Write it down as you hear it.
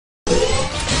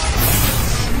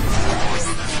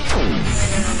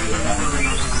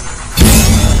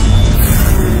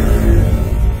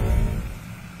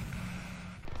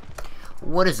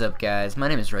What is up, guys? My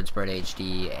name is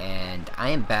RedspartHD, and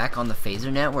I am back on the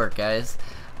Phazer network, guys.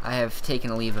 I have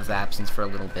taken a leave of absence for a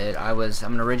little bit. I'm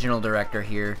an original director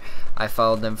here. I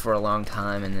followed them for a long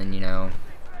time, and then, you know,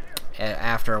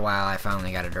 after a while I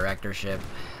finally got a directorship.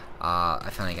 I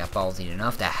finally got ballsy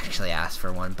enough to actually ask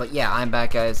for one. But yeah, I'm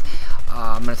back, guys.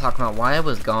 I'm going to talk about why I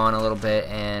was gone a little bit,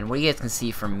 and what you guys can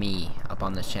see from me up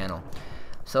on this channel.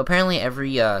 So apparently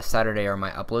every Saturday are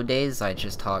my upload days. I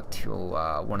just talked to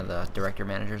one of the director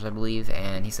managers, I believe,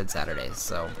 and he said Saturdays.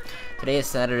 So today is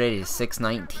Saturday, it is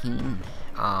 6:19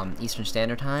 Eastern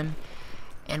Standard Time.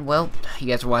 And well, you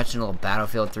guys are watching a little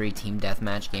Battlefield 3 Team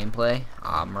Deathmatch gameplay.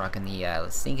 I'm rocking the, I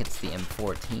think it's the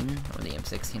M14 or the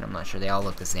M16, I'm not sure. They all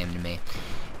look the same to me.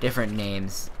 Different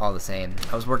names, all the same.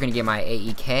 I was working to get my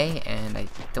AEK, and I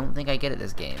don't think I get it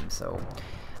this game, so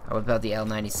I whip out the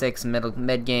L96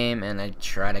 mid game, and I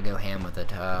try to go ham with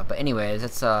it. But anyways,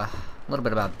 that's a little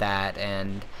bit about that.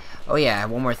 And oh yeah,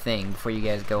 one more thing before you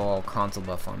guys go all console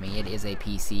buff on me. It is a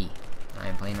PC. I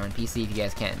am playing on PC. If you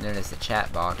guys can't notice the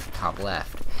chat box top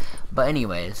left. But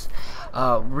anyways,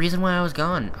 reason why I was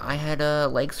gone, I had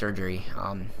leg surgery.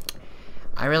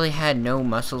 I really had no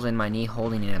muscles in my knee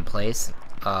holding it in place.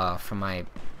 From my,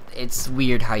 it's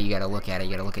weird how you gotta look at it.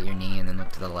 You gotta look at your knee and then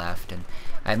look to the left, and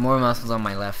I had more muscles on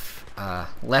my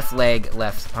left leg,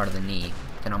 left part of the knee,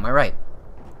 than on my right.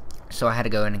 So I had to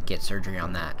go in and get surgery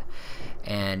on that.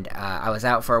 And I was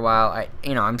out for a while.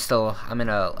 I'm in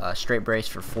a straight brace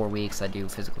for 4 weeks. I do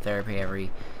physical therapy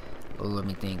every, let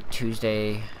me think,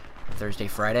 Tuesday, Thursday,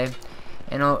 Friday.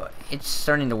 And it's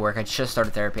starting to work. I just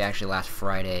started therapy actually last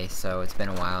Friday, so it's been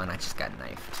a while, and I just got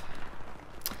knifed.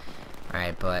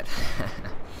 Alright, but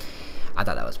I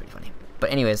thought that was pretty funny. But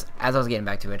anyways, as I was getting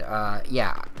back to it,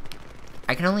 yeah,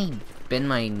 I can only bend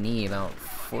my knee about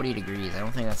 40 degrees. I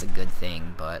don't think that's a good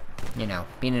thing, but, you know,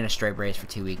 being in a straight brace for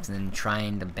 2 weeks and then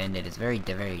trying to bend it is very,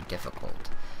 very difficult.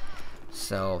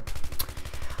 So,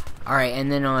 alright,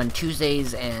 and then on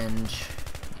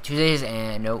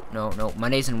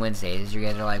Mondays and Wednesdays, you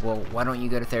guys are like, well, why don't you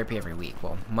go to therapy every week?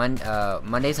 Well,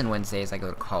 Mondays and Wednesdays I go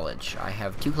to college. I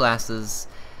have 2 classes.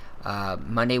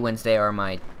 Monday, Wednesday are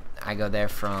I go there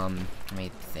from, let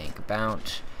me think,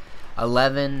 about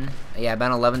 11 to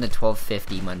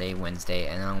 12:50 Monday, Wednesday,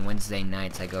 and on Wednesday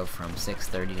nights I go from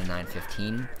 6:30 to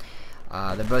 9:15.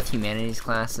 They're both humanities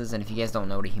classes, and if you guys don't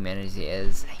know what a humanities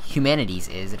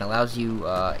is, it allows you,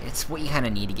 it's what you kind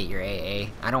of need to get your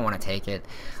AA. I don't want to take it.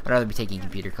 I'd rather be taking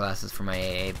computer classes for my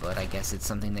AA, but I guess it's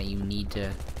something that you need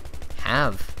to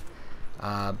have.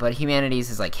 But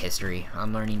humanities is like history.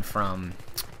 I'm learning from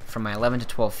my 11 to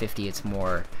 12:50, it's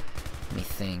more, let me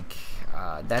think,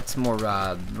 that's more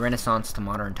Renaissance to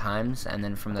modern times, and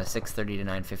then from the 6:30 to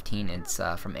 9:15, it's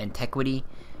from antiquity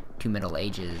to Middle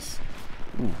Ages.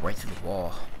 Ooh, right through the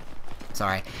wall.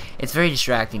 Sorry, it's very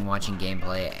distracting watching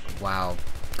gameplay while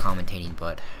commentating,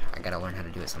 but I gotta learn how to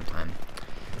do it sometime.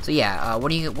 So yeah,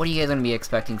 what are you guys gonna be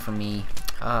expecting from me?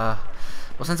 Well,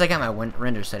 since I got my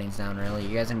render settings down early,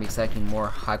 you guys are gonna be expecting more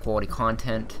high quality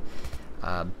content.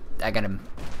 I got a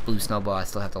blue snowball. I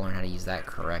still have to learn how to use that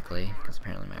correctly, because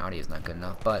apparently my audio is not good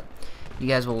enough. But you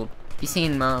guys will be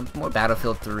seeing more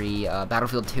Battlefield 3.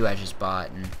 Battlefield 2 I just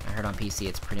bought, and I heard on PC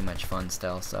it's pretty much fun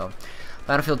still. So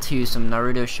Battlefield 2, some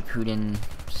Naruto Shippuden,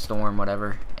 Storm,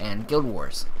 whatever, and Guild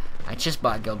Wars. I just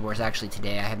bought Guild Wars actually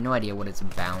today. I have no idea what it's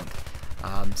about.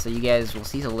 So you guys will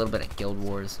see a little bit of Guild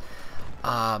Wars,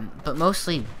 but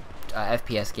mostly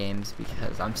FPS games,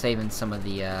 because I'm saving some of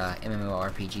the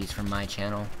MMORPGs from my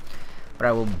channel. But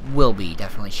I will be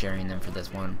definitely sharing them for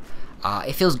this one.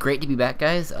 It feels great to be back,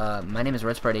 guys. My name is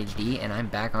RedspartHD, and I'm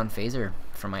back on Phazer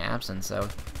from my absence. So,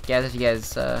 guys, if you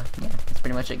guys, yeah, that's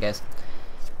pretty much it, guys.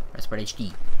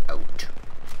 RedspartHD, out.